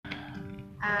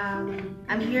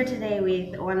I'm here today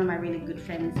with one of my really good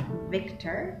friends,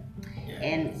 Victor. Yeah.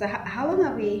 And so, how long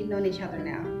have we known each other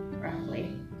now,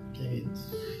 roughly? Okay, it's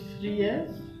 3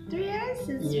 years. 3 years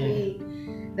since Yeah.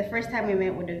 the first time we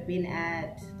met would have been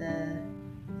at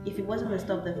if it wasn't the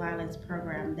Stop the Violence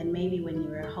program, then maybe when you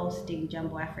were hosting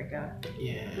Jumbo Africa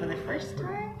Yeah. for the first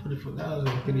time. That was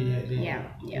like 3 years. Yeah.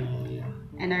 Yeah.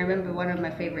 And I remember one of my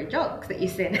favorite jokes that you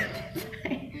said at the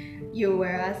time. You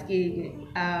were asking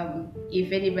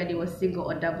if anybody was single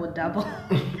or double.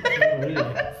 Oh, really?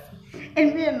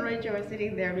 And me and Rachel were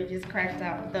sitting there. We just cracked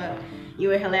up. Thought you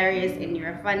were hilarious and you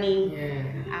were funny.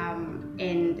 Yeah.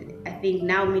 And I think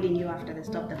now meeting you after the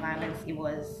Stop the Violence,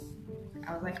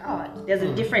 I was like, oh, there's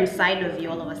a different side of you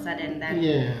all of a sudden than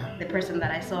the person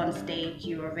that I saw on stage.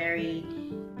 You were very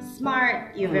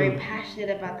smart. You're very passionate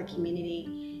about the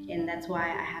community, and that's why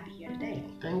I have you here today.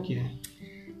 Thank you.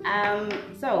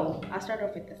 So I'll start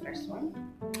off with the first one.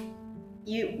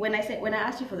 When I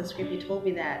asked you for the script, you told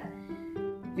me that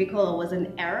Vicolo was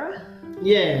an error.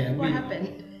 Yeah. What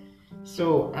happened?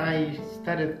 So I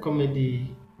started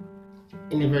comedy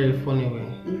in a very funny way.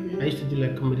 Mm-hmm. I used to do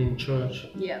like comedy in church.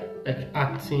 Yeah. Like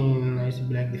acting. I used to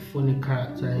be like the funny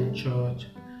character in church.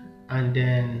 And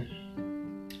then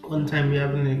one time we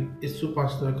having a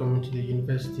superstar coming to the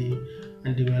university,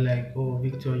 and they were like, "Oh,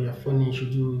 Victor, you're funny. You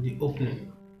should do the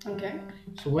opening." Okay.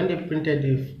 So when they printed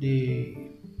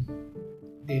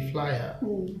the flyer,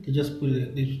 they just put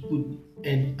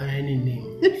any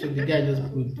name. So the guy just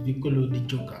put Vicolo the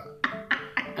Joker.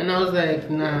 And I was like,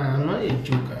 nah, I'm not a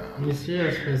joker. I'm a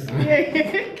serious person.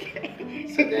 Okay.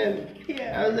 So then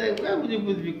I was like, why would you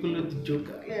put Vicolo the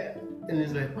Joker? Yeah. And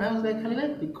he's like, I was like, I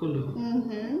like Vicolo.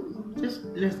 Mm-hmm. Just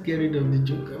let's get rid of the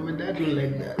Joker. My dad don't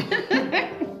like that.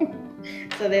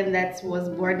 So then that was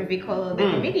born Vicolo the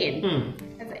comedian.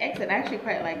 That's excellent. I actually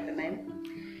quite like the name.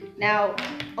 Now,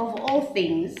 of all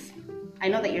things, I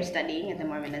know that you're studying at the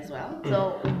moment as well.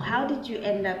 So how did you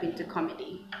end up into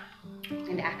comedy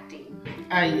and acting?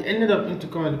 I ended up into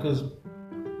comedy because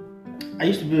I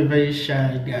used to be a very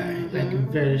shy guy, like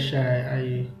very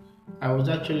shy. I was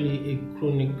actually a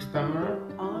chronic stammerer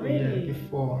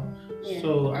before,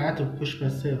 so I had to push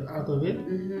myself out of it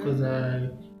because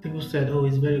people said, "Oh,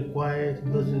 he's very quiet,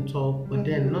 he doesn't talk." But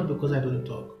then not because I don't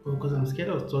talk, but because I'm scared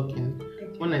of talking.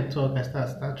 When I talk, I start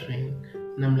stuttering,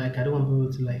 and I'm like, I don't want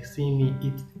people to like see me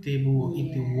eat the table or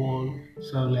eat the wall.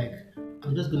 So I'm like,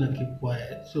 I'm just gonna keep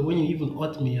quiet. So when you even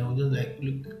hurt me, I will just like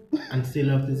look and say a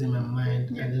lot of things in my mind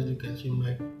and just look at you. I'm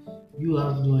like, you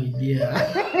have no idea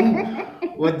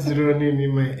what's running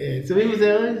in my head. So people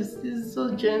say, oh, he's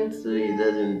so gentle, he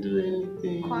doesn't do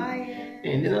anything. Quiet.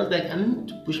 And then I was like, I need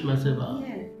to push myself out.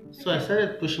 Yeah. So I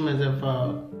started pushing myself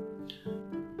out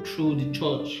through the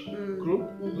church group.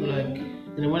 Like,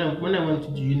 and when I went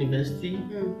to the university,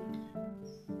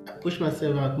 I pushed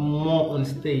myself out more on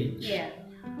stage. Yeah.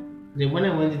 Then when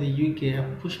I went to the UK, I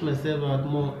pushed myself out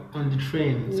more on the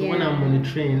train. So when I'm on the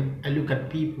train, I look at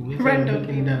people. Random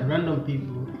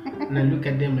people. And I look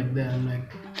at them like that. I'm like,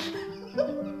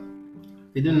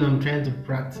 they don't know I'm trying to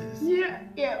practice.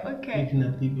 Yeah, okay. Looking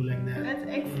at people like that. That's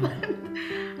excellent.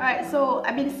 Alright, so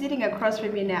I've been sitting across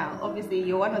from you now. Obviously,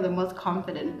 you're one of the most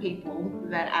confident people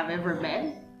that I've ever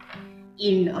met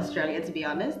in Australia, to be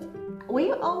honest. Were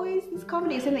you always this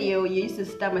confident? You said that you used to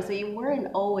stammer, so you weren't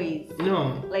always.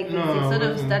 No. Like it sort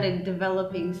of started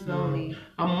developing slowly.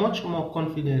 I'm much more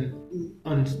confident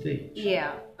on stage.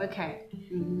 Yeah. Okay.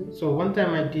 So one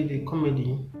time I did a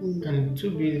comedy, and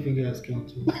two beautiful girls came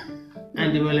to me,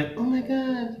 and they were like, "Oh my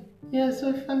God, you're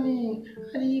so funny!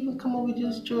 How do you even come up with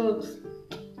those jokes?"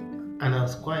 And I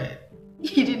was quiet.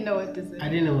 You didn't know what to say. I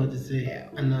didn't know what to say,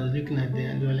 and I was looking at them,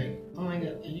 and they were like, "Oh my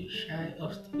God, are you shy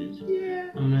off stage?" Yeah.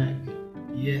 I'm like,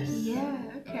 "Yes." Yeah.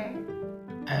 Okay.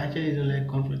 I actually don't like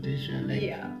confrontation. Like,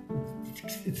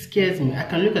 it scares me. I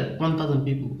can look at 1,000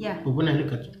 people, but when I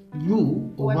look at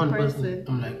you or one person,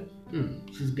 I'm like,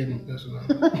 this is getting personal.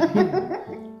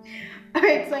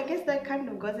 Alright, so I guess that kind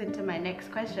of goes into my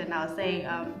next question. I'll say,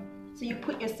 so you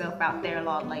put yourself out there a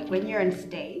lot. Like when you're on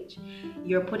stage,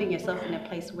 you're putting yourself in a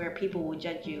place where people will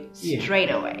judge you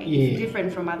straight away. It's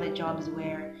different from other jobs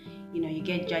where, you know, you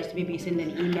get judged. Maybe you send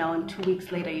an email and 2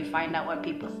 weeks later you find out what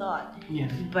people thought.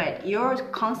 But you're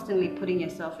constantly putting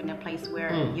yourself in a place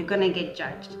where you're gonna get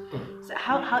judged. So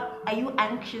how are you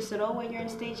anxious at all when you're on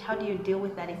stage? How do you deal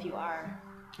with that if you are?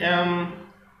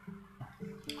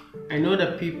 I know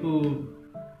that people,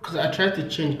 because I try to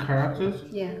change characters.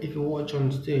 If you watch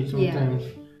on stage, sometimes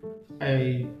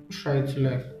I try to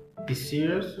like be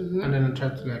serious and then I try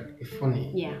to like be funny.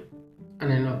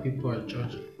 And I know people are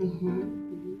judging.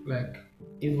 Like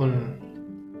even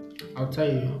I'll tell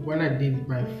you, when I did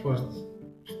my first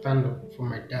stand up for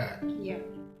my dad. Yeah.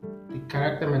 The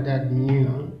character my dad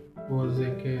knew was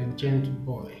like a gentle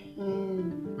boy.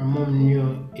 My mom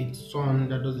knew a son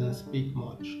that doesn't speak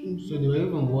much, so they were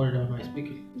even worried about my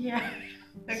speaking. Yeah.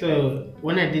 Okay. So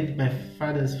when I did my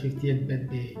father's 50th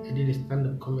birthday, I did a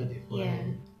stand-up comedy for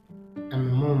him.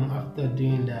 And my mom, after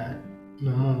doing that,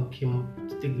 my mom came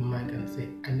to take the mic and say,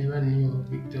 "I never knew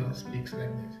Victor speaks like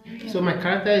this." Yeah. So my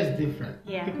character is different.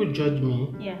 Yeah. People judge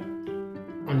me. Yeah.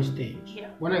 On stage. Yeah.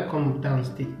 When I come down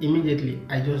stage, immediately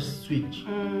I just switch.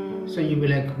 So you'll be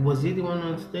like, was he the one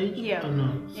on stage? Yeah. Or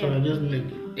no? So I just like,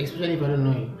 especially if I don't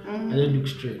know him, I don't look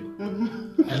straight.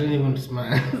 I don't even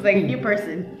smile. It's like a new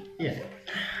person. Yeah.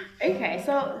 Okay,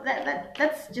 so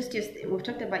that's just we've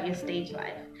talked about your stage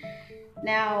life.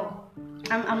 Now,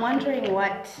 I'm wondering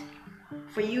what,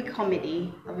 for you,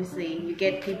 comedy, obviously you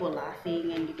get people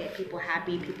laughing and you get people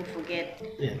happy, people forget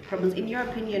problems. In your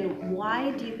opinion,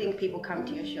 why do you think people come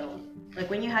to your show? Like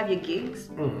when you have your gigs,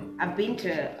 I've been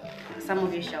to some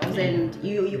of your shows and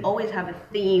you always have a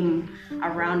theme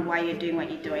around why you're doing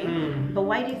what you're doing. But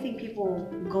why do you think people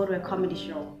go to a comedy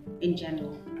show in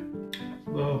general?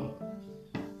 Well,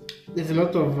 there's a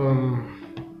lot of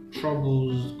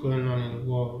troubles going on in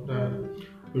the world that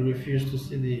we refuse to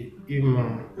see the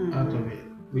humor out of it.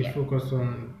 We focus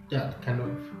on that kind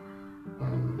of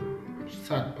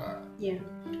sad part. Yeah.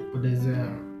 But there's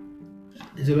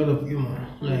a lot of humor.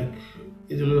 Like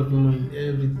there's a lot of humor in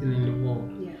everything in the world.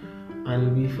 Yeah.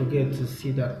 And we forget to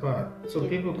see that part. So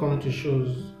people come to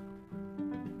shows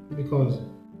because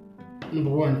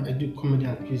number one, I do comedy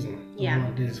and cuisine. Yeah.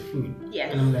 There's food.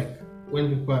 Yes. And I'm like, when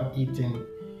people are eating,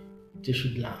 they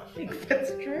should laugh.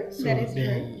 That's true. So that is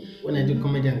true. When I do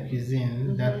comedy and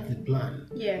cuisine, that's the plan.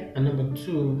 Yeah. And number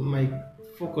two, my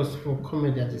focus for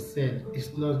comedy, as I said,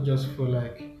 is not just for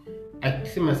like, I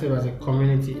see myself as a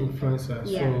community influencer.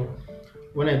 Yeah. So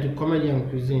when I do comedy and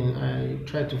cuisine, I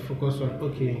try to focus on,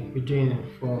 okay, we're doing it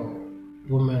for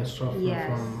women suffering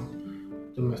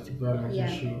from domestic violence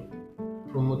issue,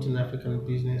 promoting African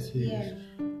businesses. Yeah.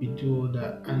 We do all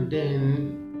that. And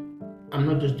then I'm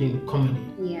not just doing comedy.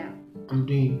 Yeah. I'm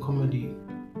doing comedy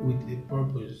with a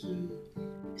purpose.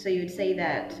 So you would say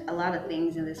that a lot of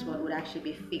things in this world would actually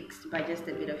be fixed by just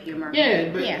a bit of humor? Yeah,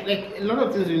 but like a lot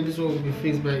of things in this world will be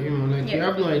fixed by humor. Like you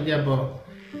have no idea about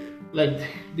like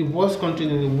the worst country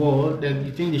in the world that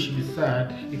you think they should be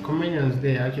sad. The comedians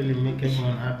there actually make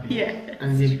everyone happy. Yeah.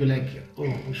 And they'd be like,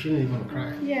 oh, we shouldn't even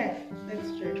cry. Yeah,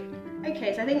 that's true.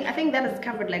 Okay, so I think that has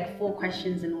covered like 4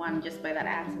 questions in one just by that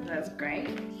answer. That's great.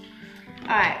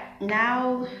 Alright,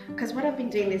 now, because what I've been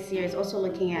doing this year is also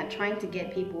looking at trying to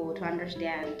get people to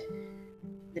understand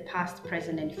the past,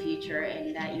 present, and future,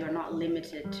 and that you're not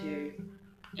limited to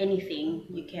anything.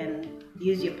 You can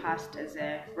use your past as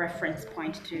a reference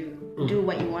point to do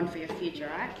what you want for your future,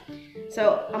 right?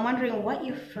 So I'm wondering what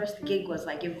your first gig was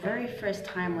like, your very first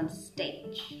time on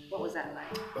stage. What was that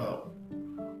like?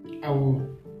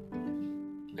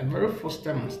 My very first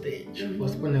time on stage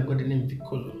was when I got the name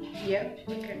Vicolo. Yep.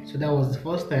 Okay. So that was the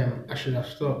first time I should have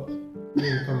stopped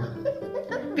doing comedy.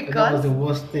 Because that was the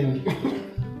worst thing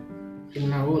in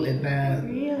my whole entire.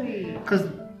 Really? Because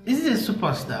this is a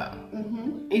superstar.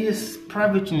 It is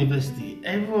private university.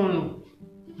 Everyone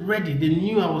ready. They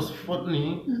knew I was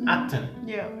funny acting.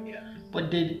 Yeah. But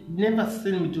they never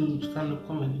seen me do stand-up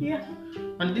comedy. Yeah.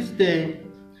 On this day,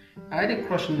 I had a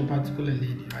crush on a particular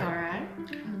lady, right? Alright.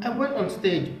 I went on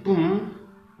stage, boom.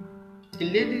 A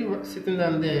lady sitting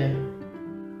down there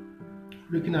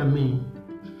looking at me.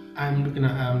 I'm looking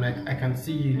at her, I'm like, I can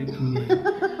see you looking at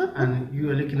me. And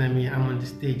you are looking at me, I'm on the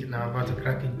stage and I'm about to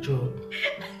crack a joke.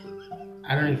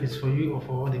 I don't know if it's for you or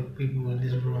for all the people in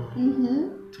this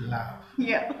room to laugh.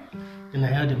 Yeah. Then I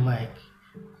held the mic.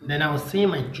 Then I was saying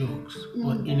my jokes,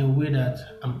 but in a way that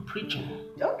I'm preaching.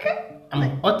 Okay.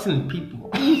 I'm hurting people.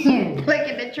 Like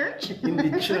in the church? In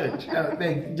the church.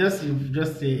 Like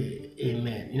just say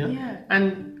amen, you know? Yeah.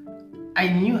 And I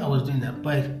knew I was doing that,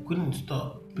 but I couldn't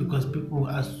stop because people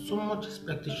had so much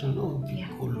expectation. Oh,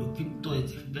 Victor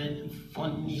is a very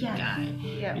funny guy.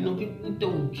 Yeah. You know, Victor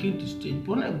will kill the stage.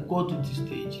 But when I got to the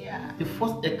stage, the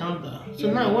first encounter.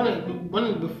 So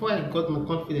now before I got my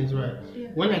confidence right,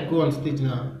 when I go on stage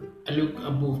now, I look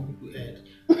above people's head.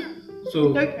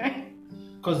 So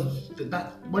because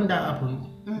when that happened,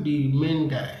 the main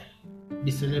guy,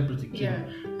 the celebrity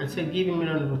came and said, give him a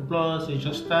round of applause. He's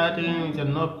just starting. He's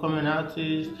an upcoming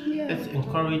artist. Let's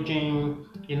encourage him.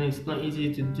 You know, it's not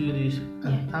easy to do this.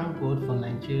 And thank God for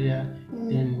Nigeria.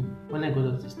 Then when I got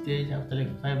off the stage, after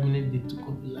like 5 minutes, they took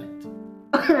off the light.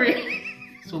 Oh, really?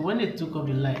 So when they took off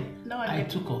the light, I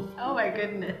took off. Oh my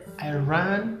goodness. I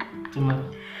ran. to my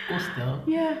hostel.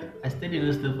 Yeah. I stayed in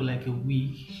hostel for like a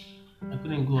week. I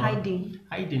couldn't go hiding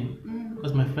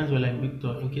because my friends were like,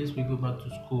 Victor, in case we go back to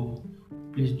school,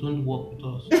 please don't walk with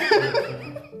us.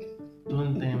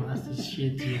 Don't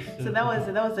associate yourself. So that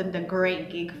wasn't a great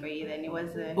gig for you then. It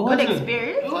was a good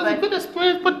experience. It was a good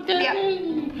experience, but then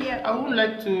I would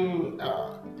like to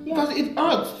because it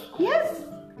hurts. Yes.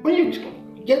 When you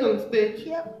get on stage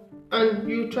and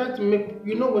you try to make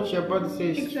what you're about to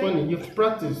say is funny. You've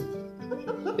practiced.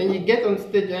 Then you get on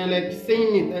stage and like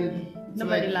saying it and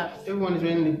nobody laughs. Everyone is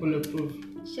wearing the bulletproof.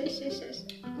 Shush.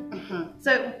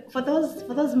 So for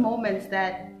those moments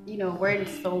that weren't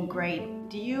so great,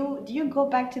 do you go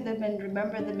back to them and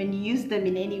remember them and use them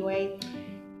in any way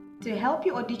to help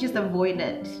you, or do you just avoid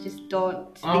it? Just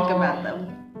don't think about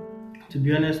them. To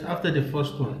be honest, after the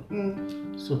first one,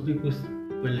 so people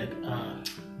were like,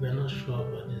 we're not sure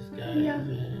about this guy's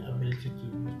ability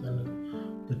to stand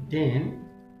up. But then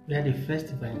we had a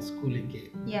festival in school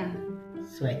again. Yeah.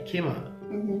 So I came out.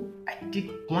 I did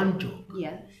one joke.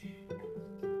 Yes.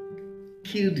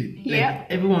 Killed it. Like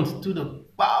everyone stood up.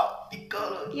 Wow, the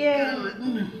color. Yeah.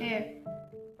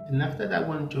 And after that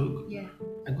one joke,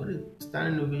 I got a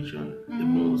standing ovation.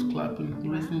 Everyone was clapping,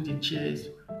 raising the chairs.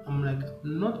 I'm like,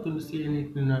 I'm not going to say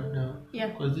anything right now. Yeah.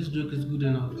 Because this joke is good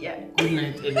enough. Yeah. Good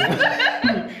night,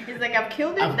 everyone. It's like, I've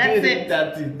killed it. That's it.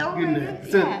 That's it. Oh good night.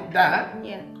 So that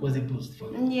was a boost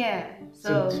for me. Yeah.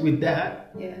 So with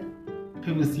that,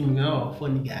 people see me,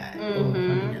 funny guy.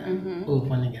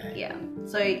 Funny guy. Yeah.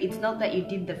 So it's not that you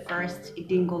did the first, it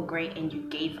didn't go great and you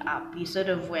gave up. You sort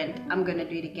of went, I'm going to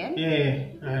do it again. Yeah.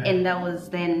 Right. And that was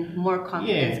then more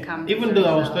confidence coming. Even though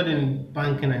I was studying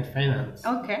banking and finance.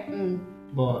 Okay.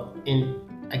 But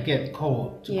I get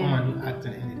called to come and do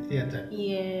acting in the theater.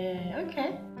 Yeah,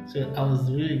 okay. So I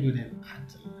was really good at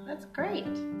acting. That's great.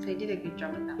 So you did a good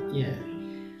job at that one.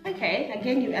 Yeah. Okay,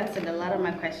 again, you answered a lot of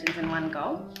my questions in one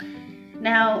go.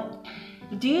 Now,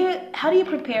 how do you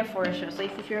prepare for a show? So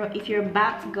if you're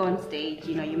about to go on stage,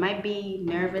 you might be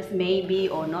nervous maybe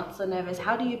or not so nervous.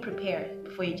 How do you prepare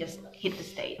before you just hit the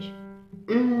stage?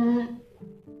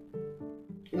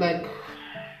 Like,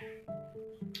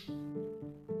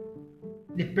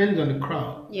 depends on the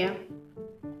crowd. Yeah.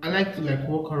 I like to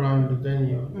walk around the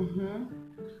venue,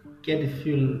 get the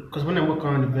feel. Because when I walk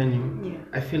around the venue,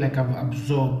 I feel like I've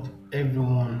absorbed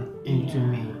everyone into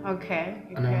me. Okay.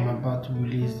 And I'm about to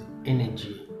release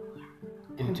energy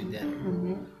into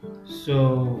them.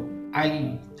 So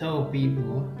I tell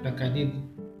people, like I did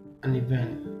an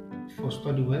event for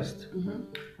Study West,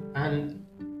 and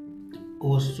it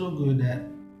was so good that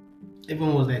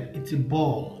everyone was like, it's a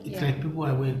ball. It's like people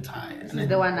are wearing ties. This is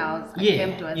the one I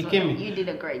came to as well. You did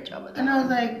a great job at that. And I was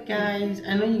like, guys,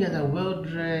 I know you guys are well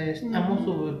dressed. I'm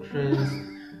also well dressed.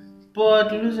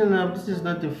 But listen up, this is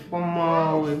not the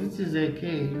formal way. This is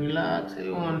okay, relax,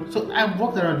 everyone. So I've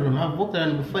walked around the room. I've walked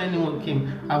around before anyone came.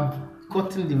 I've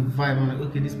gotten the vibe. I'm like,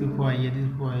 okay, these people are here, these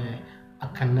people are here. How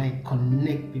can I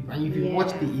connect people? And if you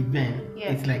watch the event,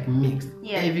 it's like mixed.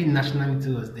 Every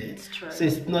nationality was there. It's true. So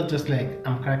it's not just like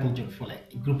I'm cracking joke for like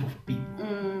a group of people.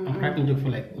 I'm cracking joke for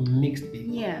like mixed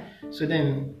people. Yeah. So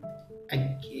then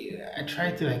I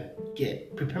try to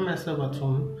prepare myself at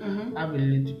home. Have a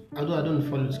little, although I don't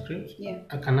follow the script.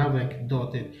 I can have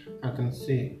dotted. I can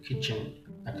say kitchen.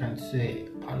 I can say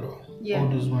parlor. All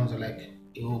those ones are like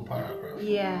a whole paragraph.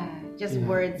 Yeah, just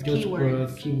words, just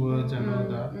keywords and all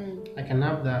that. I can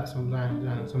have that sometimes,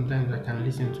 and sometimes I can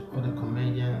listen to other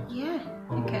comedians.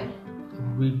 Okay.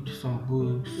 Read some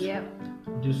books.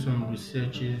 Do some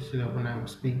researches so that when I'm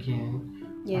speaking.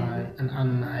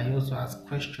 And I also ask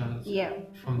questions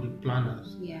from the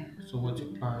planners. So what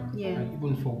you plan?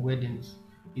 Even for weddings,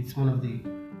 it's one of the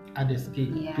hardest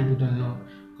gigs people don't know,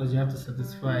 because you have to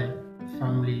satisfy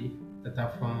family that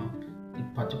are from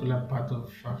a particular part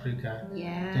of Africa.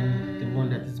 Then the one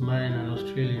that is marrying an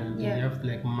Australian, then you have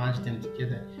to match them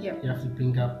together. You have to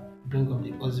bring up the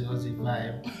Aussie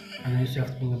vibe, and then you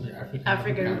have to bring up the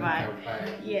African vibe.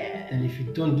 And if you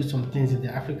don't do some things in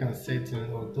the African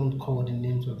setting, or don't call the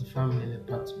names of the family in a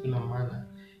particular manner,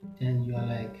 then you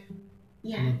are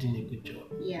you're not doing a good job.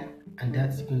 And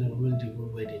that's going to ruin the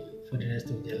whole wedding for the rest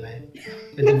of their life.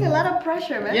 It's a lot of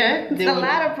pressure, man. It's a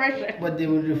lot of pressure. But they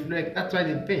will reflect, that's why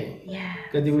they pay.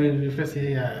 Because they will reflect,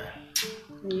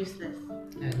 useless.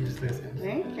 Useless.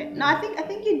 Okay. No, I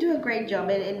think you do a great job,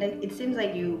 and it seems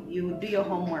like you do your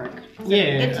homework. So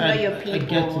get to know your people. I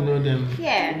get to know them.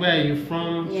 Where are you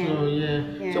from?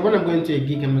 So So when I'm going to a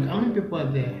gig, I'm like, how many people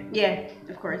are there?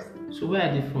 Of course. So where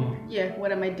are they from?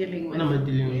 What am I dealing with? What am I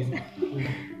dealing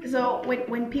with? So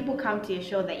when people come to your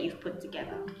show that you've put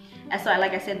together, So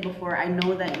like I said before, I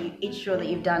know that each show that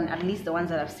you've done, at least the ones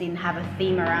that I've seen, have a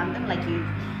theme around them. Like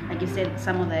you said,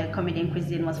 some of the Comedy and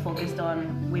Cuisine was focused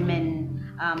on women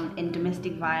in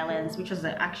domestic violence, which was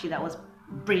that was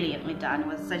brilliantly done. It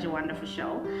was such a wonderful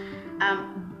show.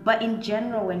 But in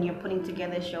general, when you're putting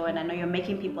together a show, and I know you're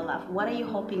making people laugh, what are you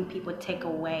hoping people take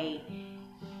away?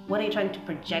 What are you trying to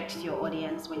project to your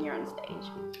audience when you're on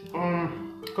stage?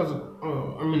 Because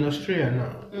I'm in Australia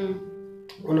now.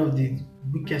 One of the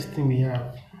weakest things we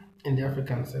have in the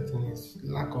African setting is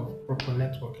lack of proper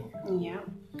networking. Yeah.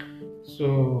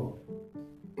 So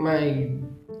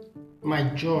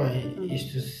my joy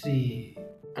is to see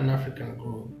an African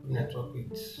group network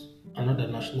with another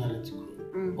nationality group.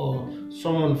 Or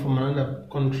someone from another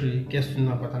country gets to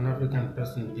know about an African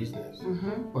person's business,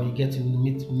 or you get to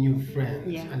meet new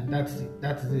friends, and that's it.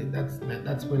 That's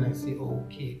when I say, oh,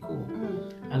 okay, cool.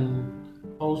 And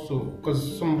also,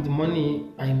 because some of the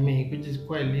money I make, which is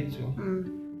quite little,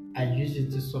 I use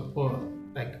it to support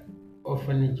like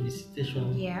orphanage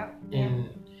visitation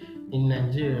in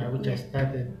Nigeria, which I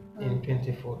started in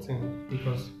 2014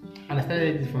 and I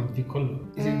started it from Vicolo.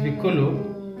 Is it Vicolo?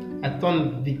 I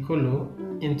turned Vicolo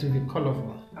into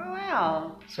Vicolorful. Oh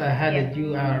wow! So I had a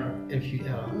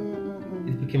URFUL.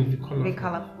 It became Vicolorful.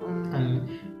 Vicolorful. And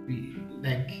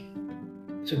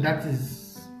so that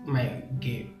is my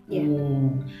game.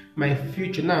 My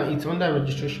future now, it's under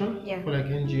registration for like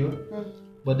NGO,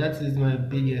 but that is my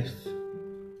biggest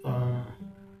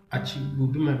will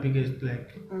be my biggest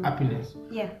like happiness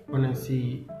when I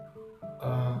see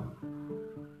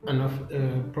enough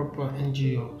proper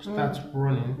NGO starts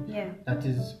running that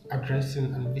is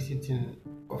addressing and visiting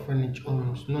orphanage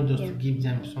homes, not just to give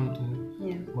them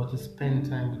something, but to spend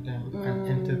time with them and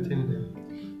entertain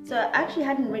them. So I actually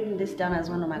hadn't written this down as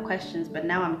one of my questions, but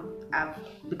now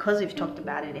because we've talked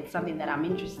about it, it's something that I'm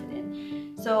interested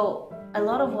in. So a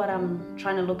lot of what I'm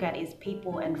trying to look at is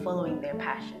people and following their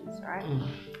passions, right?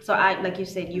 So like you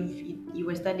said, you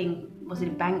were studying, was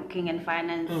it banking and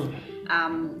finance,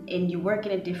 and you work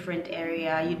in a different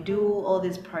area, you do all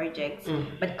these projects,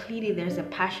 but clearly there's a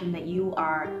passion that you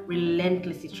are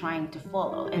relentlessly trying to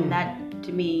follow, and that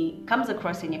to me comes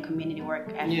across in your community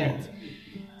work efforts.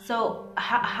 So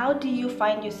how do you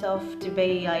find yourself to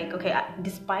be like, okay,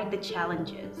 despite the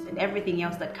challenges and everything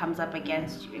else that comes up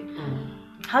against you,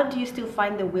 how do you still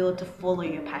find the will to follow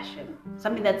your passion?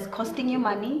 Something that's costing you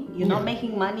money, you're not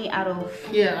making money out of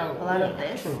a lot of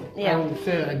this. True. I would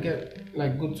say I get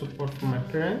like good support from my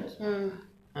parents,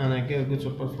 and I get good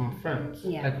support from friends.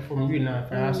 Like from you now,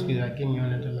 if I ask you, like, give me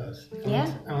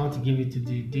 $100, I want to give it to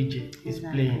the DJ. He's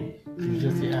playing. You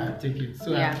just say, take it.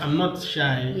 So I'm not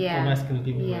shy of asking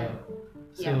people for help.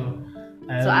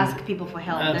 So ask people for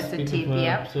help. That's a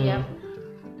tip.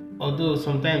 Although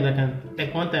sometimes I can,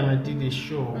 like one time I did a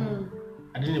show,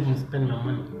 I didn't even spend my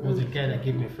money. It was a guy that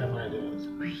gave me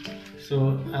 $500. Really?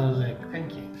 So I was like,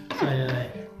 thank you. So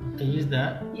I used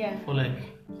that for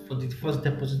the first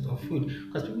deposit of food,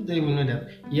 because people don't even know that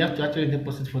you have to actually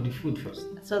deposit for the food first.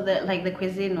 So the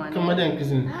cuisine one. Comedy and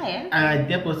Cuisine. And I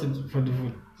deposit for the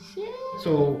food.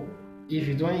 So if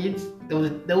you don't eat,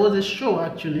 there was a show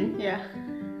actually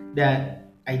that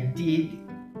I did.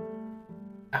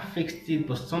 I fixed it,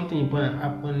 but something important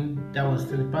happened. That was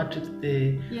St. Patrick's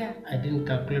Day. I didn't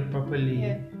calculate properly,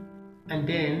 and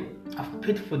then I've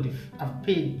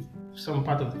paid some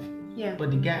part of it.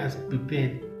 But the guy has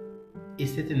prepared a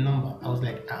certain number. I was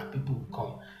like, people will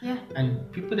come. And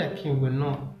people that came were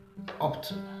not up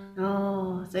to.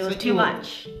 Oh, so it was too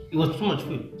much. It was too much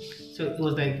food. So it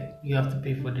was like you have to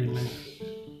pay for the remaining.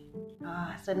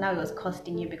 So now it was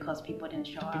costing you because people didn't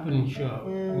show up. People didn't show up.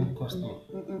 It cost me.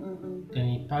 Then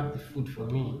he packed the food for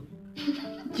me.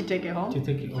 To take it home? To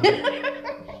take it home.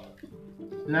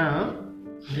 Now,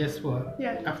 guess what?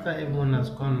 After everyone has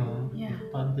gone home, I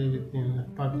packed everything. I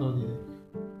packed all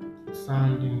the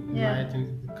sound and light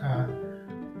into the car.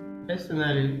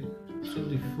 Personally, took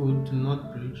the food to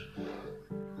Northbridge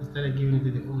and started giving it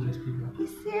to the homeless people. Are you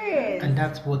serious? And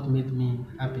that's what made me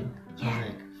happy. So I was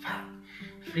like, fuck.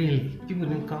 Really, people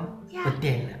didn't come, but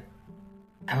then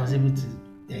I was able to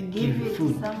give it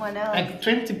food to someone else. like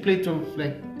 20 plates of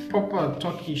like proper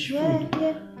Turkish food,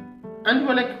 and they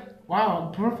were like,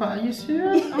 "Wow, Profa, are you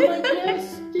serious?" I'm like,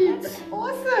 "Yes, it's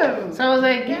awesome." So I was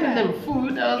like giving them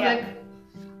food. I was like,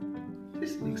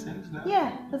 "This makes sense now."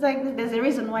 It's like there's a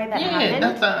reason why that happened.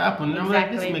 That happened. I'm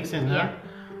like, "This makes sense, huh?"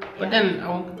 But then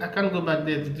I can't go back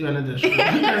there to do another show.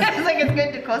 It's like it's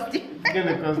going to cost you. It's going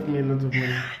to cost me a lot of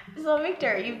money. So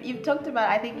Victor, you've talked about,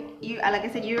 I think you, like I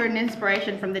said, you're an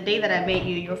inspiration from the day that I met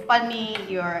you. You're funny,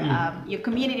 you're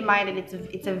community minded.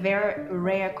 It's a very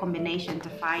rare combination to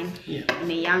find in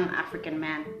a young African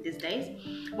man these days.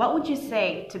 What would you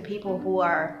say to people who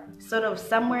are sort of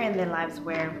somewhere in their lives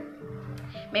where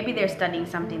maybe they're studying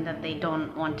something that they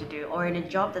don't want to do, or in a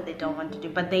job that they don't want to do,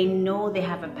 but they know they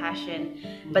have a passion,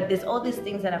 but there's all these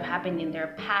things that have happened in their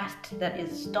past that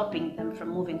is stopping them from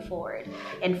moving forward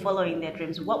and following their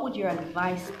dreams? What would your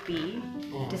advice be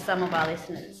to some of our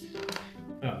listeners?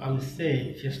 I would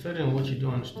say, if you're studying what you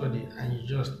don't want to study and you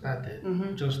just started,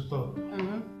 just stop.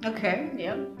 Okay,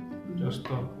 yeah. Just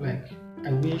stop. Like,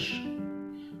 I wish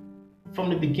from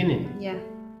the beginning,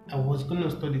 I was going to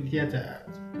study theater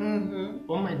art.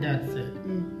 But my dad said,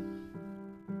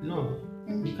 no,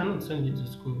 we cannot send you to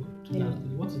school to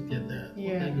study. What's a theater art?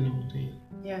 What are you going to be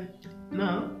doing?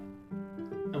 Now,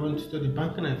 I went to study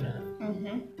banking and finance.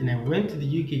 Then I went to the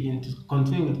UK again to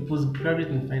continue with postgraduate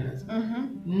in finance.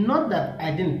 Not that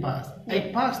I didn't pass.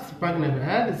 I passed banking and finance.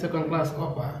 I had a second class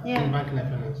offer in banking and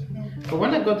finance. But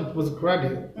when I got to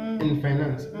postgraduate in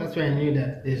finance, that's why I knew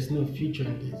that there's no future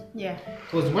in this.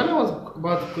 Because when I was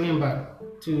about going back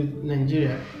to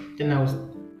Nigeria, then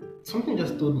something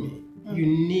just told me, you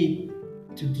need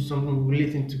to do something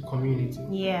relating to community.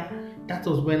 That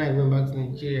was when I went back to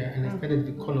Nigeria and I started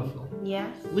the Colorful.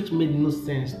 Which made no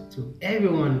sense to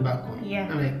everyone back home.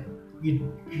 I'm like,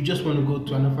 you just want to go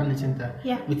to an orphanage center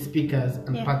with speakers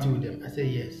and party with them? I said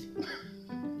yes.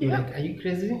 You're like, are you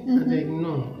crazy? I was like,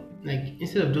 no. Like,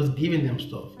 instead of just giving them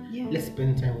stuff, let's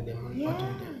spend time with them and party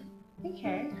with them.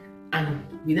 Okay. And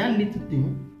with that little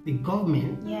thing, the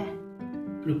government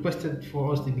requested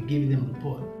for us to be giving them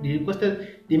report. They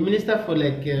requested the minister for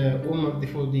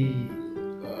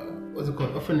what's it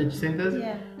called, orphanage centers,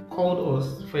 called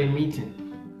us for a meeting.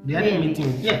 They had a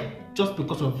meeting, just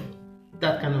because of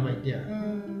that kind of idea.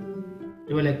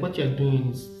 They were like, what you're doing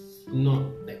is not,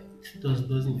 like,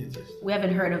 doesn't exist. We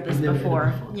haven't heard of this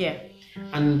before.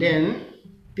 And then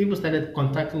people started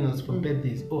contacting us for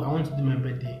birthdays. Oh, I want to do my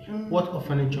birthday. What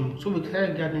orphanage home? So we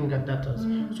started gathering data.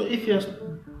 So if you're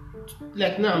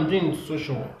like, now I'm doing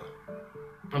social work,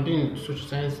 I'm doing social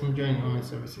science, I'm doing human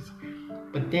services.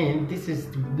 But then this is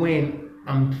when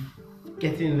I'm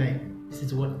getting like, this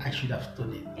is what I should have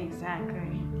studied.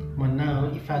 Exactly. But now,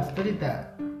 if I had studied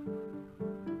that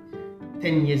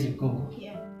 10 years ago,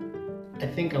 I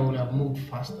think I would have moved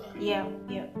faster. You'd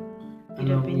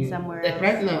have been somewhere else.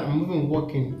 Right now, I'm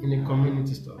working in a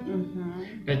community stuff.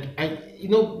 Like,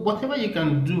 whatever you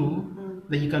can do,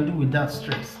 that you can do without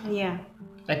stress.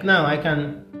 Like now, I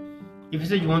can, if you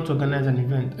say you want to organize an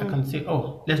event, I can say,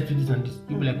 oh, let's do this and this.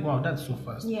 You'll be like, wow, that's so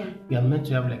fast. We are meant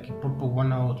to have like a proper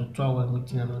 1 hour to 2 hour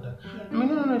meeting and all that. I mean,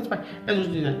 no, it's fine. Let's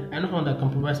just do that. I know someone that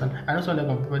can provide and I know someone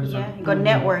that can provide this one. You got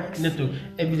networks. Network.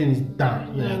 Everything is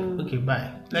done. You're like, okay,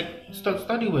 bye. Like,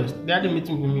 Study West, they had a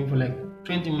meeting with me for like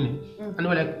 20 minutes. And they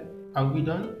were like, are we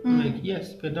done? I'm like,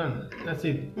 yes, we're done. That's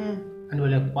it. And they were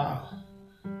like, wow,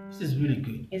 this is really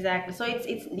good. Exactly. So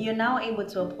it's you're now able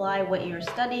to apply what you're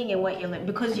studying and what you're like,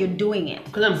 because you're doing it.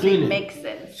 Because I'm doing it. Makes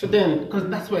sense. So then, because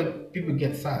that's why people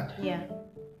get sad.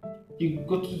 You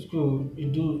go to school,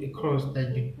 you do a course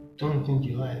that you don't think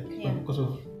you like, but because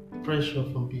of pressure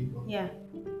from people.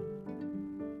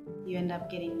 You end up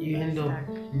getting. You end up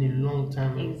in a long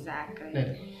time. Exactly.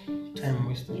 Like, time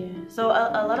wasted. So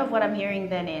a lot of what I'm hearing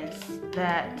then is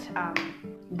that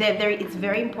it's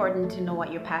very important to know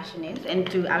what your passion is and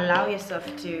to allow yourself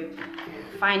to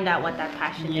find out what that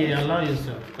passion is. Yeah, allow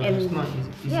yourself. And it's not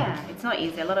easy. It's not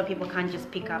easy. A lot of people can't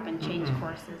just pick up and change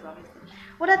courses, obviously.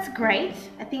 Well, that's great.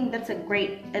 I think that's a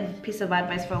great piece of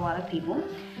advice for a lot of people.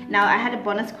 Now, I had a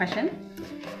bonus question.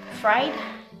 Fried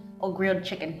or grilled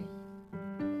chicken?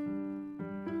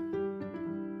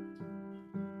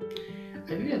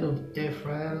 Have you heard of air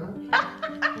fryer?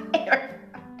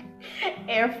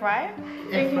 Air fryer?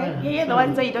 Air fryer. Yeah, the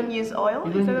ones that you don't use oil.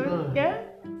 You don't use oil. Yeah.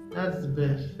 That's the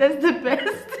best. That's the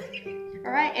best.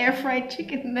 All right, air fried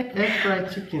chicken. Air fried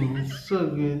chicken is so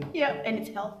good. Yeah, and it's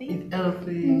healthy. It's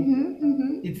healthy.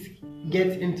 It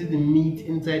gets into the meat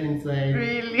inside.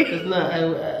 Really? Because now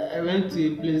I went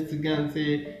to a place to go and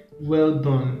say, well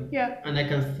done. Yeah. And I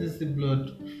can still see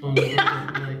blood from the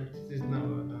I'm like, this is not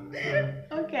well done.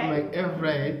 Okay. I'm like, air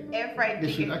fried. Air fried chicken.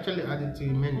 They should actually add it to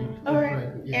your menu.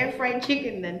 Air fried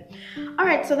chicken then. All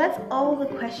right, so that's all the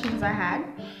questions I had.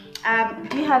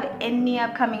 Do you have any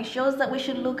upcoming shows that we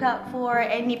should look out for?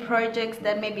 Any projects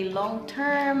that may be long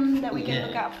term that we can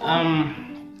look out for?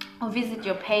 Or visit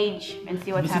your page and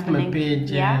see what's happening.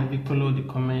 Visit my page, Vicolo the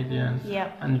Comedian,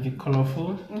 and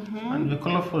Vicolorful. And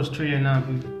Vicolorful Australia now,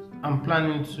 I'm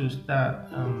planning to start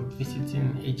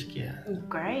visiting aged care.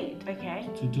 Great. Okay.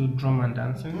 To do drum and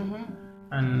dancing.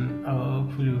 And I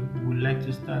hopefully would like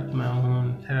to start my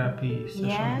own therapy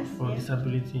session for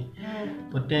disability.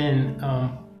 But then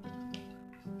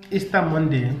Easter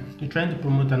Monday, we're trying to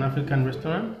promote an African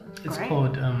restaurant. It's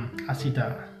called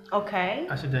Asida. Okay.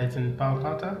 Asida is in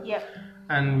Paokata. Yep.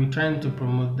 And we're trying to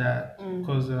promote that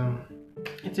because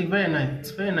it's a very nice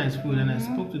food. And I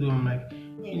spoke to them, I'm like,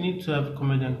 you need to have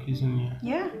Comedian cuisine here.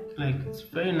 Yeah. Like, it's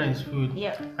very nice food.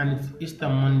 Yeah. And it's Easter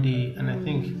Monday, and I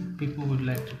think people would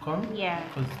like to come. Yeah.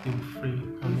 Because they'll be free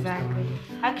on Easter Monday.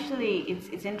 Actually,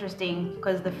 it's interesting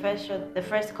because the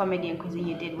first Comedian cuisine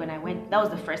you did when I went, that was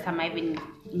the first time I even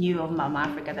knew of Mama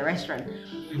Africa, the restaurant.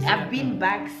 Exactly. I've been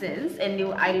back since, and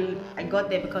I got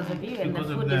there because of you, and the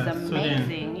food is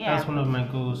amazing. So that's one of my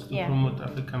goals, to promote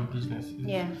African businesses.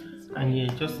 Yeah.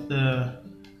 And just the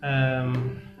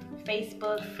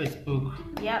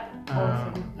Facebook. Yep.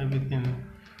 Awesome. Everything.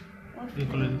 We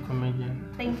call it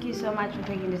Comedian. Thank you so much for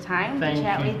taking the time to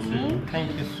chat with me.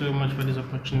 Thank you so much for this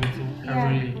opportunity. I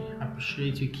really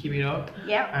appreciate you. Keep it up.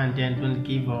 Yep. And then don't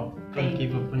give up. Don't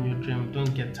give up on your dream.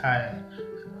 Don't get tired.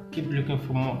 Keep looking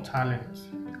for more talent.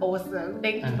 Awesome.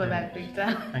 Thank you for that,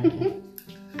 Victor. Thank you.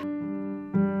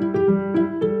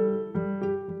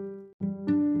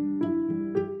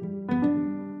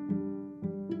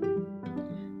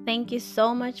 Thank you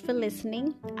so much for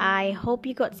listening. I hope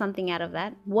you got something out of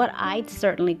that. What I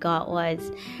certainly got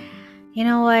was, you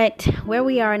know what, where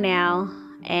we are now,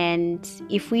 and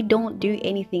if we don't do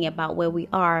anything about where we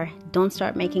are, don't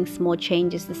start making small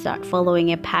changes to start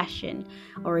following a passion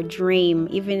or a dream,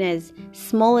 even as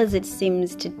small as it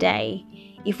seems today.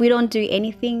 If we don't do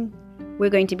anything, we're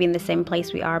going to be in the same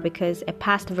place we are, because a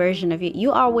past version of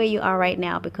you are where you are right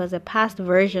now because a past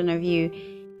version of you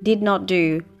did not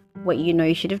do what you know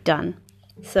you should have done.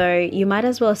 So you might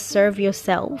as well serve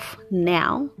yourself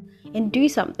now and do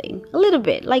something a little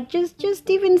bit, like just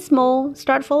even small.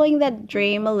 Start following that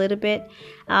dream a little bit.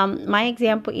 My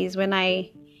example is when I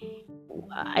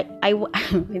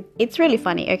it's really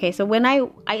funny. Okay, so when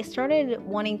I started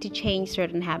wanting to change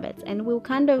certain habits, and we'll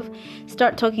kind of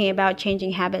start talking about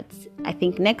changing habits, I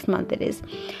think next month it is,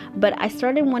 but I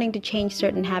started wanting to change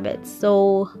certain habits.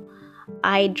 So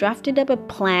I drafted up a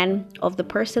plan of the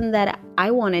person that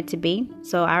I wanted to be.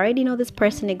 So I already know this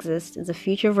person exists. It's a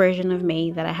future version of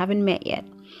me that I haven't met yet.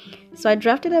 So I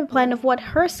drafted a plan of what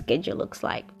her schedule looks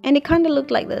like. And it kind of looked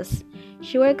like this.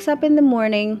 She wakes up in the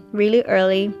morning really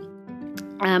early,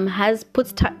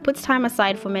 puts time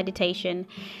aside for meditation,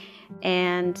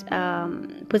 and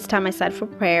puts time aside for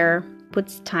prayer,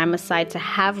 puts time aside to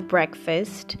have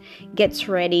breakfast, gets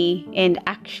ready, and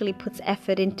actually puts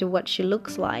effort into what she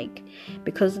looks like,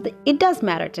 because it does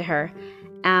matter to her.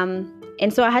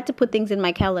 And so I had to put things in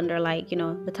my calendar, like,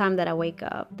 the time that I wake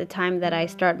up, the time that I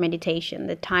start meditation,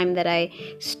 the time that I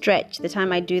stretch, the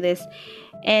time I do this.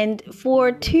 And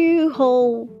for 2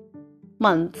 whole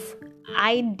months,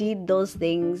 I did those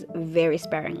things very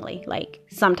sparingly. Like,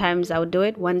 sometimes I would do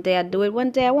it, one day I'd do it,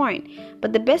 one day I won't.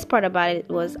 But the best part about it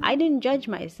was I didn't judge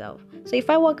myself. So if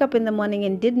I woke up in the morning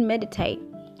and didn't meditate,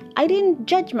 I didn't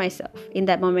judge myself in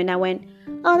that moment. I went,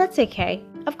 oh, that's okay.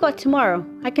 I've got tomorrow.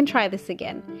 I can try this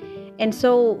again. And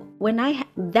so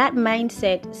that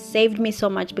mindset saved me so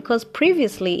much, because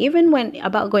previously, even when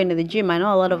about going to the gym, I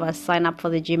know a lot of us sign up for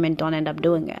the gym and don't end up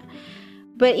doing it.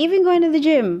 But even going to the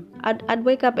gym, I'd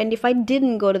wake up, and if I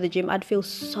didn't go to the gym, I'd feel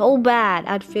so bad.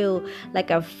 I'd feel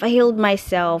like I've failed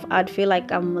myself. I'd feel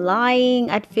like I'm lying.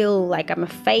 I'd feel like I'm a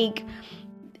fake.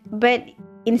 But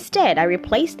instead, I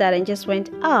replaced that and just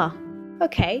went,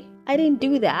 okay, I didn't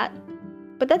do that,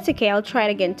 but that's okay. I'll try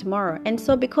it again tomorrow. And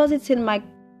so because it's in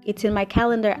my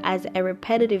calendar as a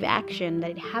repetitive action that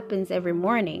it happens every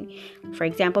morning, for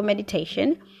example,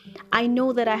 meditation, I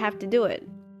know that I have to do it.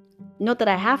 Not that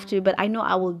I have to, but I know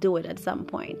I will do it at some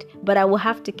point. But I will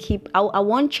have to I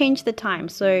won't change the time.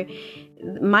 So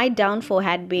my downfall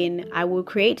had been, I will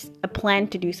create a plan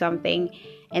to do something,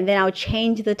 and then I'll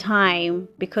change the time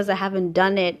because I haven't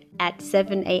done it at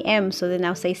 7 a.m. So then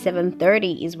I'll say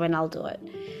 7:30 is when I'll do it.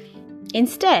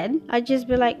 Instead, I'd just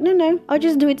be like, no, I'll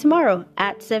just do it tomorrow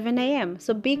at 7 a.m.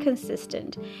 So be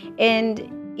consistent.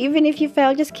 And even if you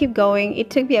fail, just keep going. It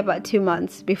took me about 2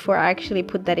 months before I actually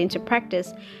put that into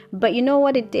practice. But you know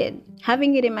what it did?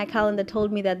 Having it in my calendar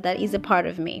told me that is a part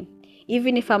of me.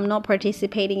 Even if I'm not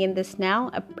participating in this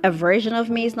now, a version of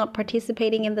me is not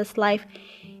participating in this life,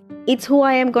 it's who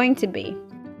I am going to be.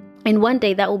 And one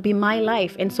day that will be my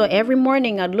life. And so every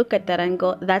morning I'd look at that and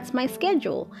go, that's my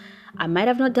schedule. I might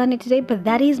have not done it today, but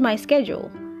that is my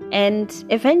schedule. And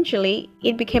eventually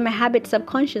it became a habit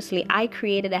subconsciously. I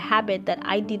created a habit that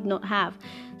I did not have.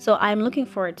 So I'm looking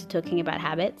forward to talking about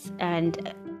habits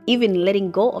and even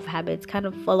letting go of habits, kind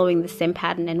of following the same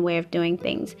pattern and way of doing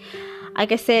things.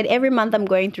 Like I said, every month I'm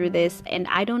going through this, and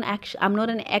I'm not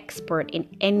an expert in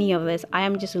any of this. I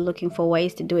am just looking for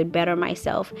ways to do it better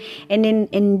myself. And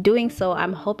in doing so,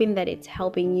 I'm hoping that it's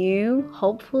helping you,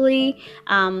 hopefully,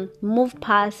 move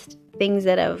past things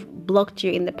that have blocked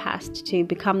you in the past to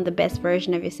become the best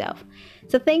version of yourself.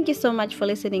 So thank you so much for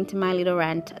listening to my little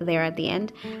rant there at the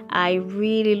end. I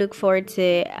really look forward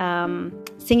to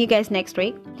seeing you guys next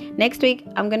week. Next week,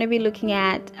 I'm going to be looking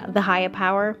at the higher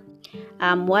power,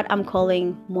 what I'm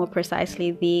calling more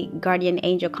precisely the guardian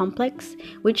angel complex,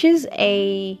 which is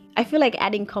I feel like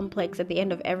adding complex at the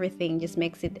end of everything just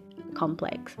makes it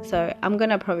complex. So I'm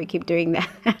gonna probably keep doing that.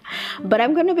 But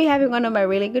I'm gonna be having one of my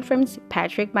really good friends,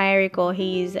 Patrick Mayerico.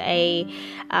 He's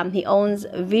he owns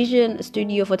Vision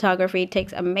Studio Photography,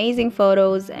 takes amazing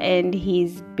photos, and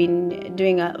he's been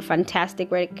doing a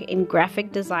fantastic work in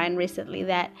graphic design recently.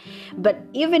 But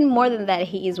even more than that,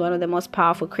 he is one of the most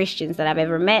powerful Christians that I've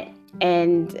ever met.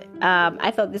 And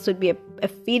I thought this would be a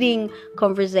fitting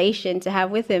conversation to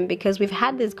have with him, because we've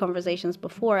had these conversations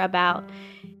before about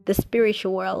the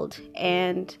spiritual world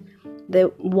and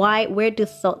where do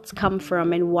thoughts come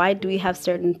from and why do we have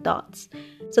certain thoughts.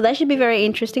 So that should be very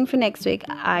interesting for next week.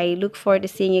 I look forward to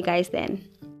seeing you guys then.